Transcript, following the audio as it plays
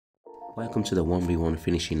Welcome to the 1v1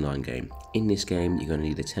 finishing line game. In this game, you're going to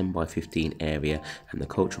need a 10 by 15 area and the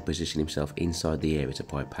coach will position himself inside the area to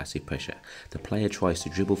apply passive pressure. The player tries to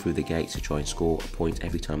dribble through the gates to try and score a point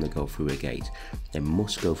every time they go through a gate. They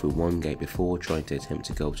must go through one gate before trying to attempt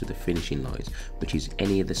to go to the finishing lines, which is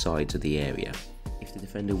any of the sides of the area. If the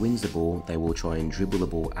defender wins the ball, they will try and dribble the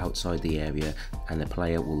ball outside the area and the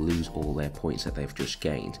player will lose all their points that they've just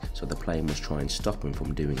gained, so the player must try and stop them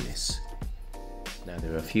from doing this. Now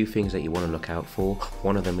there are a few things that you want to look out for.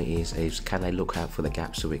 One of them is can they look out for the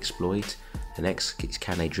gaps to exploit? The next is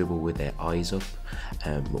can they dribble with their eyes up?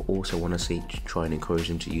 We also want to try and encourage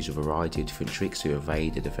them to use a variety of different tricks to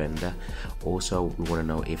evade the defender. Also we want to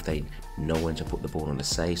know if they know when to put the ball on the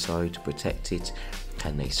safe side to protect it.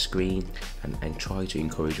 Can they screen and try to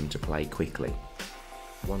encourage them to play quickly.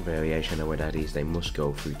 One variation I would add is they must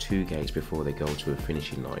go through 2 gates before they go to a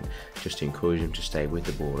finishing line, just to encourage them to stay with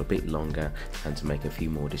the ball a bit longer and to make a few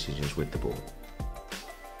more decisions with the ball.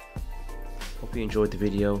 Hope you enjoyed the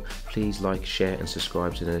video. Please like, share and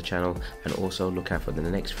subscribe to the channel, and also look out for the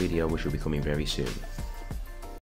next video which will be coming very soon.